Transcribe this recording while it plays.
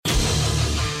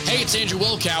Hey, it's Andrew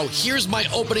Wilkow. Here's my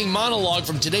opening monologue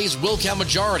from today's Wilkow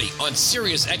Majority on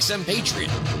Sirius XM Patriot.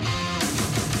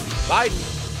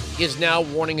 Biden is now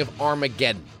warning of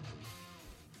Armageddon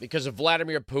because of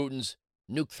Vladimir Putin's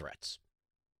nuke threats.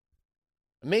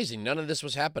 Amazing. None of this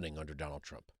was happening under Donald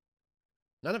Trump.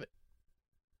 None of it.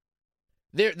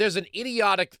 There's an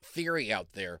idiotic theory out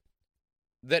there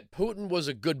that Putin was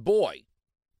a good boy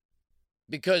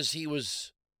because he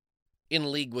was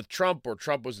in league with Trump or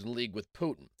Trump was in league with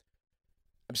Putin.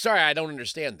 I'm sorry, I don't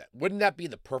understand that. Wouldn't that be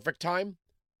the perfect time?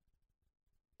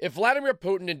 If Vladimir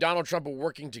Putin and Donald Trump were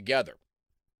working together,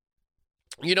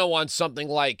 on something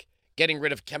like getting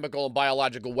rid of chemical and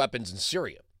biological weapons in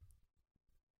Syria,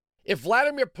 if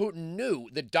Vladimir Putin knew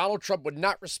that Donald Trump would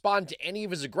not respond to any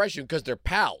of his aggression because they're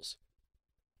pals,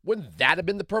 wouldn't that have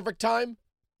been the perfect time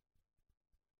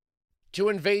to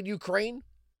invade Ukraine?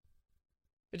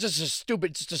 It's just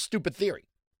a stupid theory.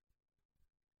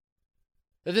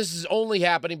 That this is only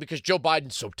happening because Joe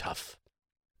Biden's so tough.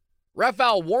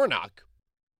 Raphael Warnock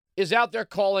is out there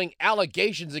calling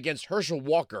allegations against Herschel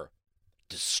Walker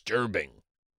disturbing.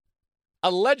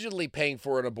 Allegedly paying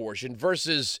for an abortion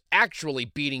versus actually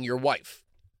beating your wife.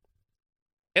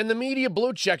 And the media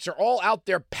blue checks are all out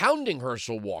there pounding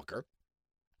Herschel Walker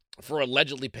for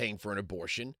allegedly paying for an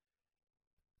abortion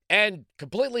and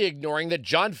completely ignoring that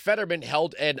John Fetterman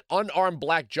held an unarmed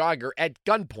black jogger at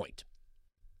gunpoint.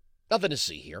 Nothing to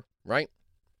see here, right?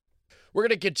 We're going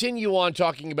to continue on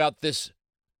talking about this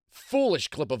foolish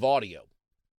clip of audio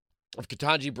of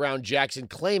Ketanji Brown Jackson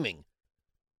claiming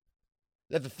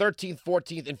that the 13th,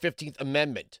 14th, and 15th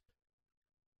Amendment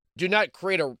do not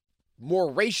create a more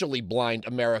racially blind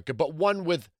America, but one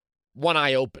with one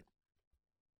eye open.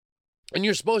 And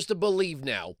you're supposed to believe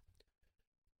now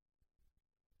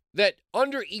that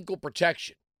under equal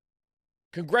protection,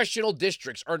 congressional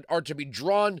districts are to be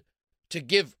drawn to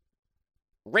give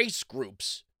race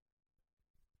groups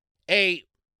a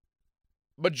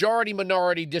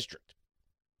majority-minority district.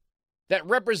 That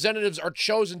representatives are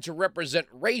chosen to represent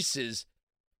races,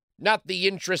 not the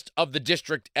interest of the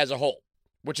district as a whole,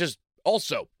 which is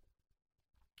also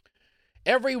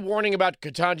every warning about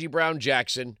Ketanji Brown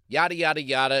Jackson, yada, yada,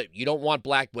 yada, you don't want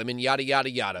black women, yada, yada,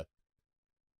 yada.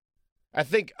 I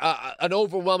think an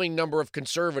overwhelming number of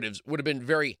conservatives would have been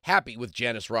very happy with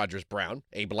Janice Rogers Brown,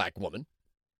 a black woman.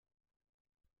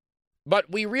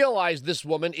 But we realize this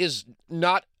woman is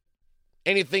not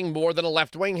anything more than a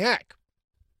left-wing hack.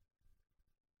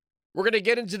 We're going to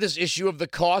get into this issue of the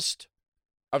cost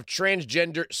of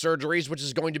transgender surgeries, which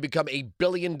is going to become a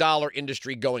billion-dollar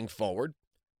industry going forward.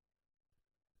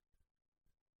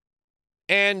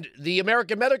 And the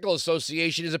American Medical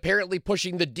Association is apparently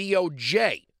pushing the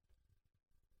DOJ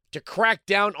to crack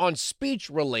down on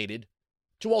speech related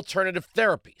to alternative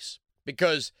therapies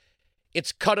because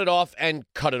it's cut it off and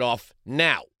cut it off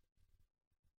now.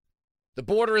 The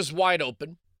border is wide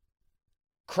open.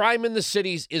 Crime in the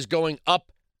cities is going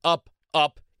up, up,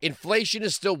 up. Inflation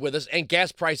is still with us, and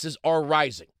gas prices are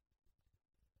rising.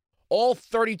 All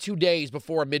 32 days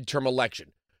before a midterm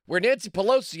election, where Nancy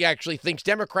Pelosi actually thinks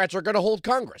Democrats are going to hold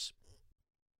Congress.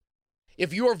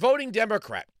 If you are voting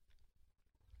Democrat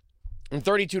in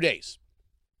 32 days,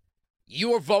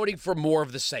 you are voting for more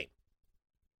of the same.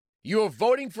 You are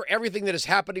voting for everything that is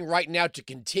happening right now to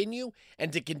continue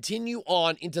and to continue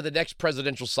on into the next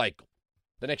presidential cycle,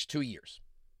 the next 2 years.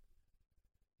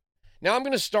 Now, I'm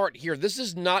going to start here. This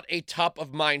is not a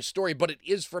top-of-mind story, but it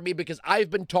is for me because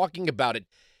I've been talking about it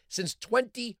since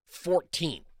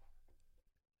 2014.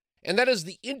 And that is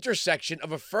the intersection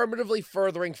of affirmatively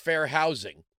furthering fair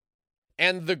housing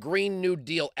and the Green New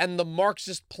Deal and the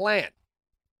Marxist plan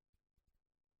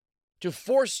to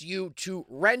force you to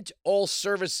rent all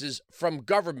services from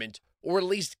government, or at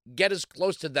least get as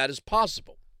close to that as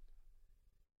possible.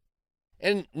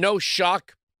 And no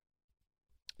shock,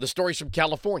 the story's from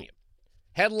California.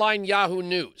 Headline Yahoo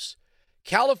News.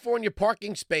 California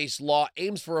parking space law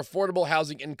aims for affordable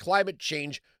housing and climate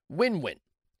change win-win.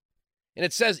 And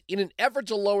it says, in an effort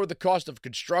to lower the cost of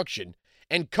construction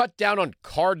and cut down on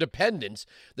car dependence,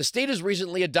 the state has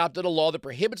recently adopted a law that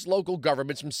prohibits local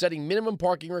governments from setting minimum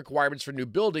parking requirements for new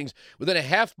buildings within a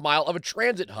half mile of a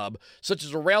transit hub, such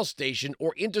as a rail station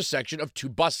or intersection of two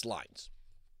bus lines.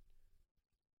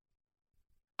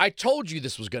 I told you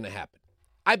this was going to happen.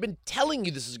 I've been telling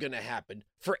you this is going to happen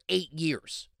for 8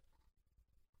 years.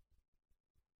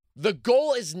 The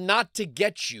goal is not to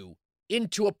get you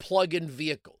into a plug-in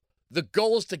vehicle. The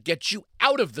goal is to get you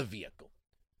out of the vehicle.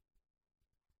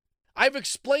 I've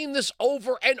explained this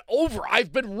over and over.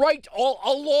 I've been right all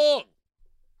along.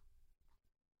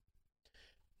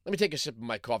 Let me take a sip of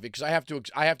my coffee because I have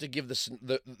to give this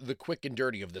the quick and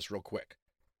dirty of this real quick.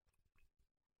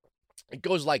 It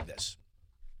goes like this.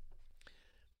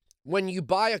 When you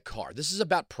buy a car, this is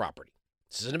about property.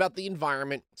 This isn't about the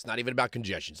environment. It's not even about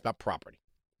congestion. It's about property.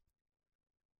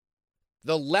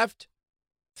 The left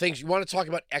thinks you want to talk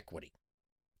about equity.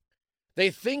 They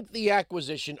think the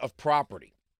acquisition of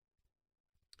property,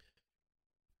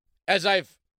 as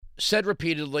I've said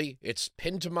repeatedly, it's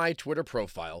pinned to my Twitter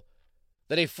profile,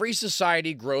 that a free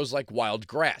society grows like wild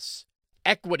grass.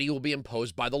 Equity will be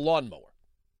imposed by the lawnmower.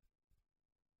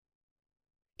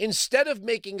 Instead of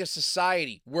making a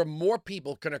society where more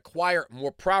people can acquire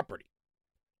more property,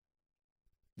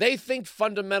 they think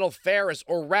fundamental fairness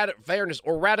or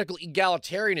radical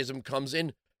egalitarianism comes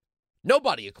in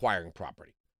nobody acquiring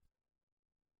property.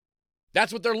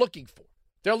 That's what they're looking for.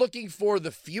 They're looking for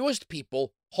the fewest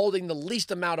people holding the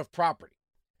least amount of property.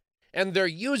 And they're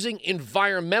using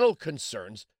environmental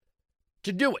concerns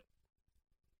to do it.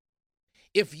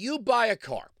 If you buy a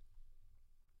car,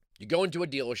 you go into a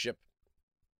dealership,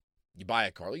 you buy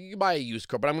a car, you buy a used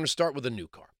car, but I'm going to start with a new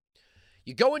car.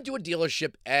 You go into a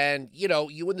dealership and, you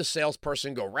and the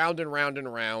salesperson go round and round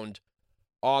and round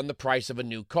on the price of a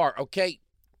new car. Okay,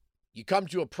 you come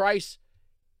to a price,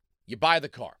 you buy the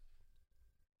car.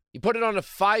 You put it on a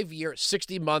 5-year,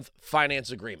 60-month finance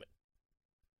agreement.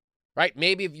 Right?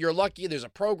 Maybe if you're lucky, there's a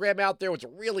program out there with a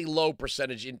really low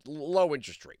percentage, low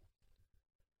interest rate.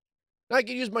 Now, I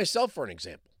can use myself for an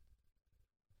example.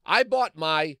 I bought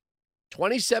my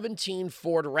 2017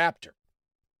 Ford Raptor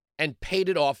and paid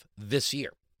it off this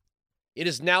year. It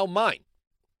is now mine.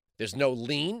 There's no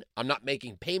lien. I'm not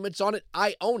making payments on it.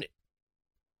 I own it.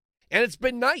 And it's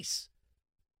been nice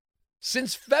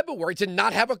since February to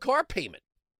not have a car payment.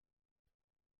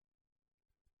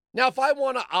 Now, if I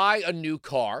want to eye a new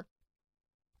car,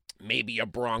 maybe a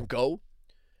Bronco,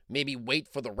 maybe wait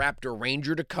for the Raptor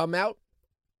Ranger to come out,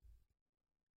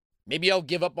 maybe I'll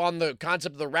give up on the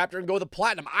concept of the Raptor and go with the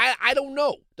Platinum. I don't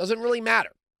know. Doesn't really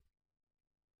matter.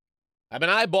 I've been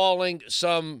eyeballing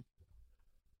some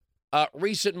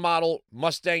recent model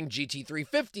Mustang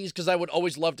GT350s because I would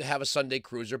always love to have a Sunday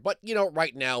cruiser. But,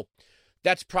 right now,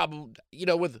 that's probably,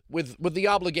 with the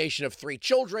obligation of 3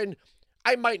 children,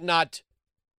 I might not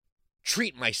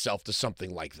treat myself to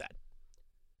something like that.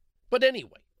 But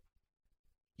anyway,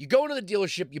 you go into the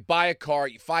dealership, you buy a car,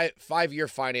 you 5-year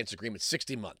finance agreement,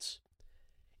 60 months.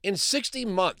 In 60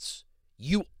 months,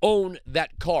 you own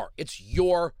that car. It's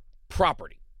your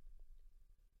property.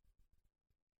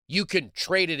 You can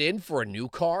trade it in for a new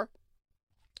car.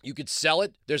 You could sell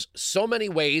it. There's so many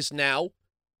ways now.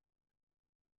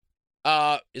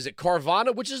 Is it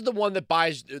Carvana? Which is the one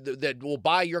that will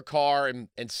buy your car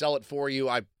and sell it for you?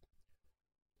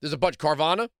 There's a bunch.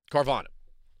 Carvana.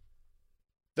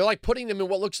 They're like putting them in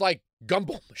what looks like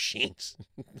gumball machines.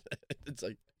 It's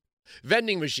like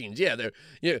vending machines. Yeah,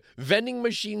 they're vending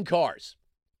machine cars.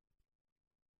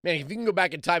 Man, if you can go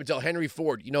back in time and tell Henry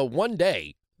Ford, one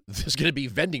day there's going to be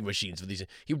vending machines for these.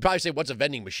 He would probably say, "What's a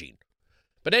vending machine?"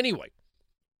 But anyway,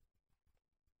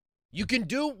 you can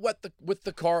do with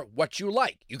the car what you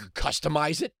like. You could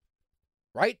customize it,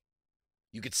 right?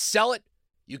 You could sell it.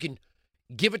 You can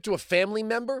give it to a family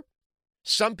member.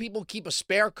 Some people keep a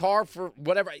spare car for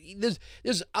whatever.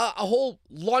 There's a whole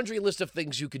laundry list of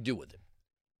things you could do with it.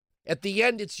 At the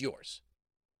end, it's yours.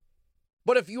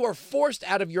 But if you are forced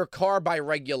out of your car by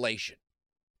regulation,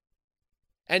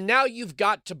 and now you've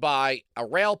got to buy a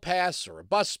rail pass or a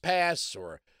bus pass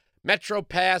or Metro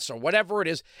Pass or whatever it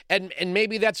is, and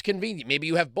maybe that's convenient. Maybe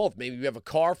you have both. Maybe you have a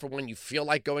car for when you feel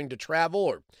like going to travel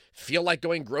or feel like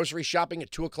going grocery shopping at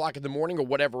 2 o'clock in the morning or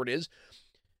whatever it is.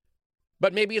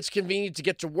 But maybe it's convenient to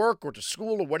get to work or to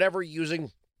school or whatever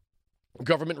using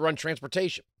government-run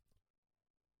transportation.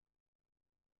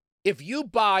 If you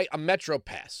buy a Metro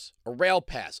Pass, a rail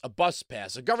pass, a bus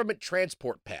pass, a government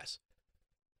transport pass,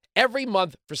 every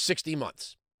month for 60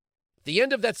 months, at the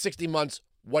end of that 60 months,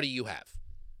 what do you have?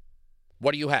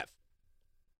 What do you have?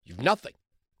 You have nothing.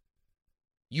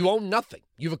 You own nothing.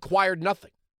 You've acquired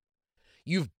nothing.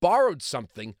 You've borrowed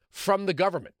something from the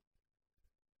government.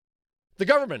 The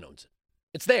government owns it.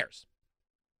 It's theirs.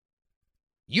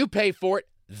 You pay for it.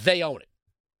 They own it.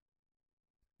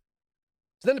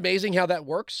 Isn't that amazing how that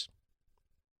works?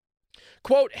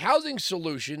 Quote, housing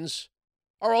solutions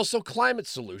are also climate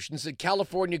solutions, said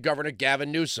California Governor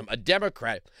Gavin Newsom, a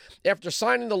Democrat, after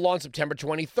signing the law on September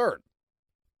 23rd.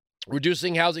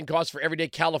 Reducing housing costs for everyday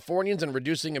Californians and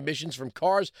reducing emissions from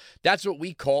cars, that's what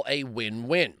we call a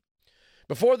win-win.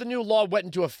 Before the new law went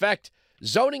into effect,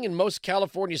 Zoning in most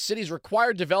California cities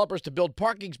required developers to build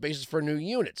parking spaces for new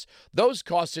units. Those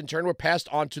costs, in turn, were passed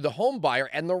on to the home buyer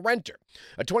and the renter.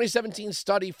 A 2017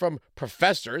 study from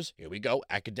professors, here we go,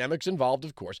 academics involved,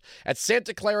 of course, at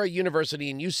Santa Clara University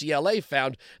and UCLA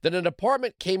found that an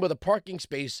apartment came with a parking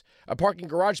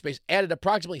garage space added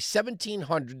approximately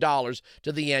 $1,700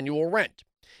 to the annual rent.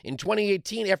 In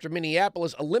 2018, after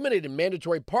Minneapolis eliminated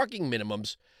mandatory parking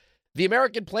minimums, the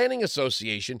American Planning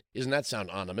Association, doesn't that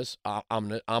sound ominous?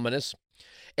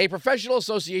 A professional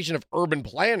association of urban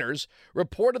planners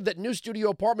reported that new studio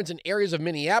apartments in areas of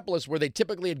Minneapolis where they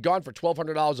typically had gone for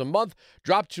 $1,200 a month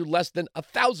dropped to less than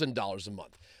 $1,000 a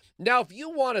month. Now, if you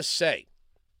want to say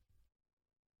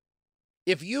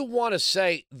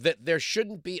that there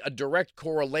shouldn't be a direct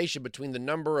correlation between the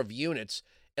number of units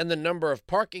and the number of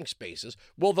parking spaces,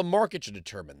 well, the market should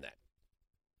determine that.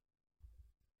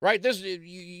 Right?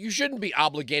 You shouldn't be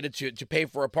obligated to pay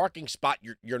for a parking spot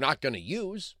you're not going to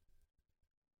use.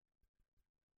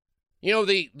 You know,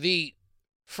 the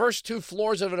first 2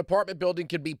 floors of an apartment building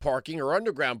could be parking or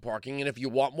underground parking, and if you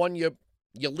want one, you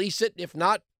lease it. If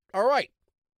not, all right.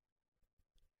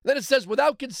 Then it says,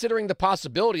 without considering the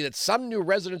possibility that some new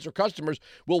residents or customers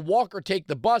will walk or take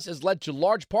the bus has led to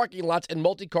large parking lots and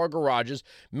multi-car garages,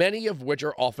 many of which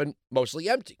are often mostly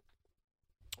empty.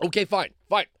 Okay, fine.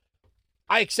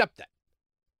 I accept that.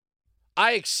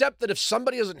 I accept that if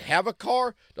somebody doesn't have a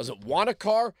car, doesn't want a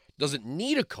car, doesn't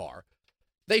need a car,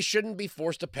 they shouldn't be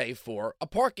forced to pay for a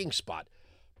parking spot.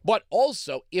 But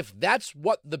also, if that's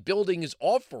what the building is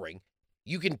offering,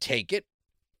 you can take it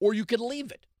or you can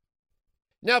leave it.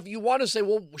 Now, if you want to say,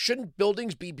 well, shouldn't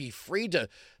buildings be free to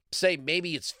say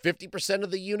maybe it's 50%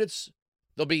 of the units?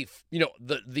 There'll be,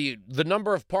 the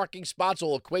number of parking spots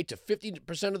will equate to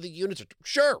 50% of the units.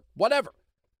 Sure, whatever.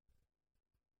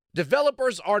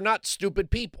 Developers are not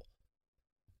stupid people.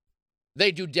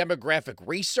 They do demographic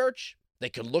research. They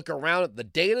can look around at the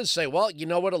data and say, well, you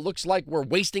know what? It looks like we're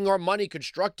wasting our money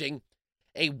constructing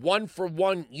a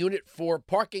 1-for-1 unit for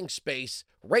parking space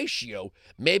ratio.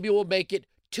 Maybe we'll make it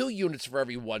 2 units for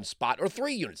every 1 spot or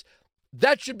 3 units.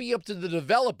 That should be up to the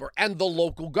developer and the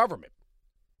local government.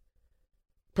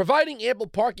 Providing ample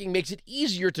parking makes it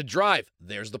easier to drive.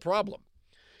 There's the problem.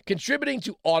 Contributing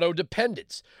to auto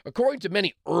dependence. According to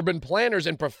many urban planners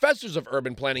and professors of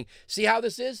urban planning, see how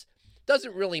this is?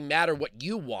 Doesn't really matter what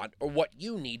you want or what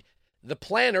you need. The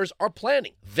planners are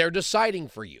planning. They're deciding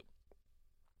for you.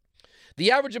 The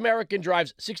average American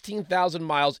drives 16,000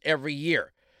 miles every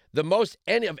year, the most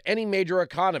of any major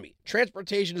economy.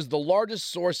 Transportation is the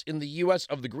largest source in the U.S.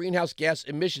 of the greenhouse gas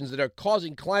emissions that are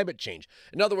causing climate change.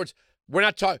 In other words, we're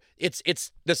not talking,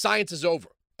 it's the science is over,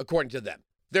 according to them.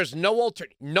 There's no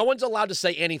alternative. No one's allowed to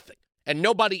say anything, and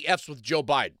nobody F's with Joe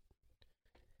Biden.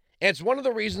 And it's one of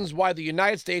the reasons why the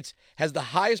United States has the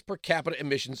highest per capita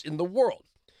emissions in the world.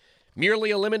 Merely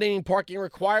eliminating parking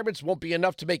requirements won't be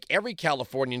enough to make every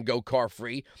Californian go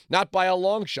car-free, not by a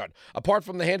long shot. Apart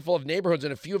from the handful of neighborhoods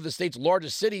in a few of the state's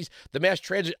largest cities, the mass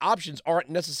transit options aren't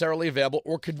necessarily available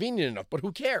or convenient enough. But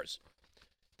who cares?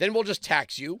 Then we'll just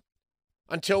tax you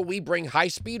until we bring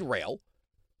high-speed rail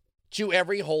to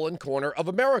every hole and corner of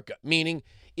America. Meaning,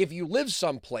 if you live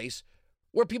someplace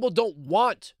where people don't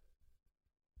want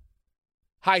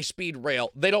high-speed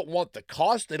rail, they don't want the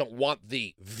cost, they don't want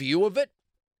the view of it,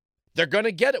 they're going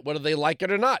to get it, whether they like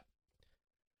it or not.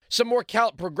 Some more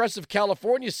progressive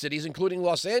California cities, including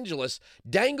Los Angeles,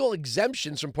 dangle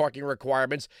exemptions from parking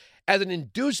requirements as an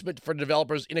inducement for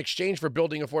developers in exchange for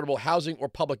building affordable housing or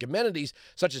public amenities,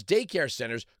 such as daycare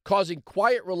centers, causing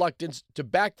quiet reluctance to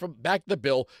back the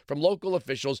bill from local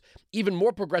officials. Even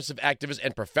more progressive activists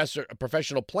and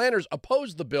professional planners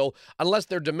oppose the bill unless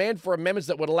their demand for amendments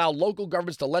that would allow local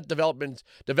governments to let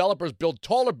developers build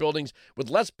taller buildings with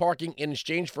less parking in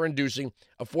exchange for inducing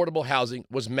affordable housing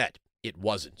was met. It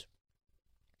wasn't.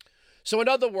 So in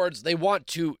other words, they want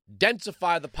to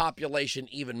densify the population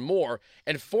even more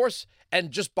and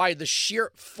just by the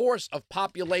sheer force of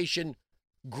population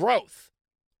growth,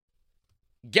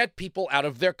 get people out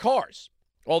of their cars.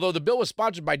 Although the bill was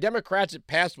sponsored by Democrats, it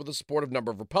passed with the support of a number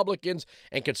of Republicans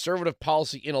and conservative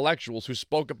policy intellectuals who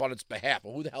spoke up on its behalf.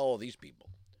 Well, who the hell are these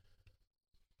people?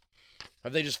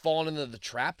 Have they just fallen into the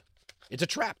trap? It's a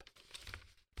trap.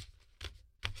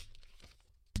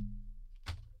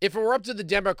 If it were up to the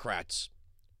Democrats,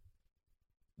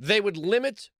 they would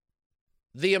limit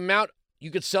the amount you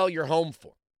could sell your home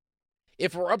for.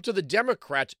 If it were up to the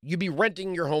Democrats, you'd be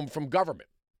renting your home from government.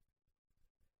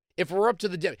 If it were up to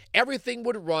the everything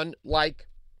would run like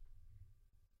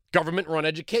government-run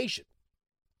education.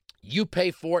 You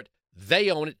pay for it, they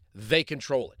own it, they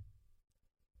control it.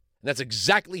 And that's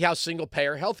exactly how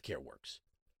single-payer health care works.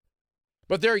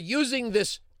 But they're using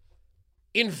this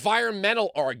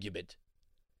environmental argument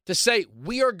to say,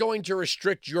 we are going to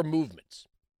restrict your movements.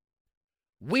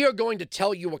 We are going to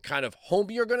tell you what kind of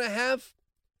home you're going to have,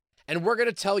 and we're going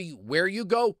to tell you where you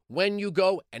go, when you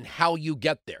go, and how you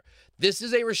get there. This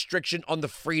is a restriction on the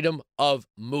freedom of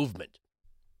movement.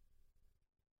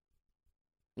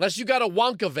 Unless you got a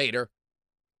Wonkavator,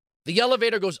 the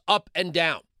elevator goes up and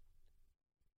down.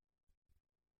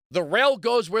 The rail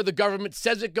goes where the government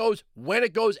says it goes, when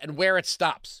it goes, and where it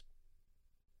stops.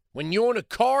 When you own a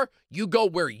car, you go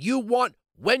where you want,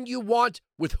 when you want,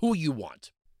 with who you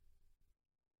want.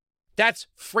 That's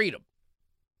freedom.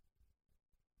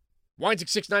 Weinzig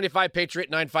 695,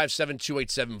 Patriot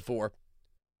 957-2874.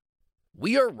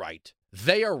 We are right.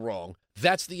 They are wrong.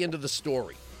 That's the end of the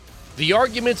story. The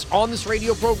arguments on this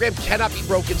radio program cannot be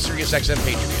broken. Sirius XM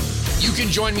Patriot. You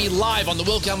can join me live on the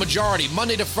Will Count Majority,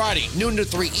 Monday to Friday, noon to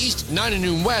 3 East, 9 to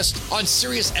noon West, on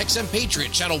Sirius XM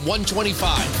Patriot, channel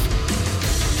 125.